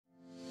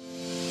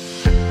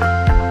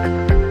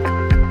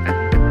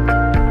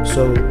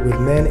So with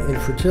men,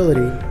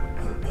 infertility,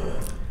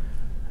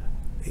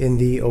 in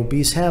the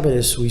obese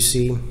habitus, we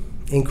see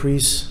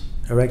increased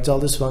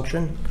erectile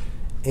dysfunction,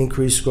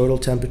 increased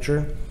scrotal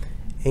temperature,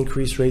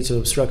 increased rates of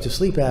obstructive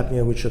sleep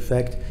apnea, which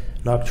affect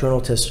nocturnal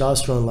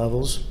testosterone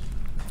levels.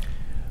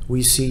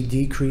 We see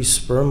decreased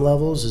sperm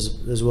levels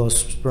as well as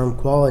sperm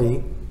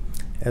quality,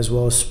 as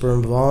well as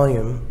sperm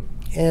volume,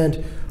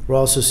 and we're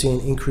also seeing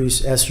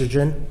increased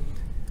estrogen.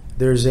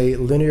 There's a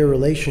linear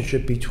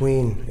relationship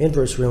between,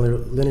 inverse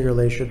linear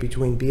relationship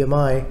between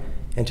BMI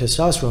and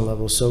testosterone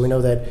levels. So we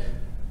know that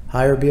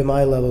higher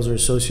BMI levels are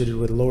associated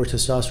with lower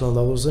testosterone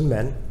levels in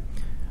men.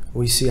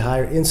 We see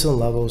higher insulin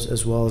levels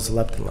as well as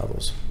leptin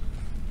levels.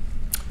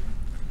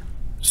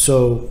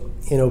 So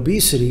in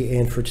obesity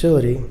and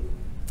fertility,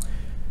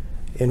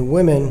 in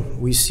women,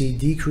 we see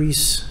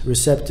decreased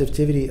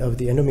receptivity of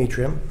the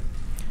endometrium.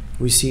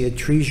 We see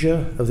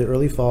atresia of the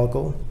early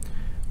follicle.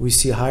 We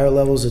see higher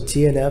levels of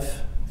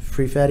TNF,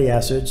 free fatty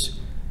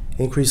acids,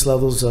 increased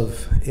levels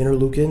of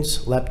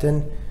interleukins,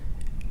 leptin,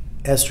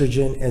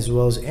 estrogen, as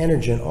well as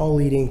androgen, all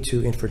leading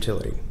to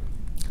infertility.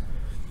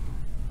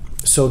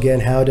 So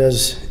again, how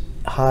does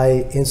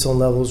high insulin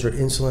levels or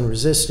insulin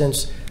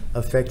resistance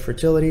affect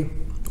fertility?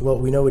 Well,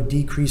 we know it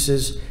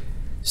decreases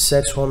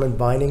sex hormone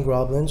binding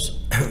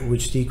globulins,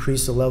 which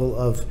decrease the level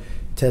of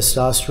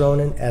testosterone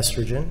and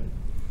estrogen.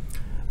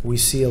 We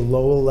see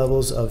lower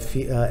levels of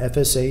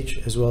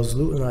FSH as well as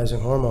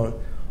luteinizing hormone,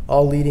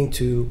 all leading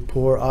to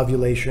poor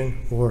ovulation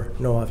or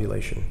no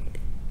ovulation.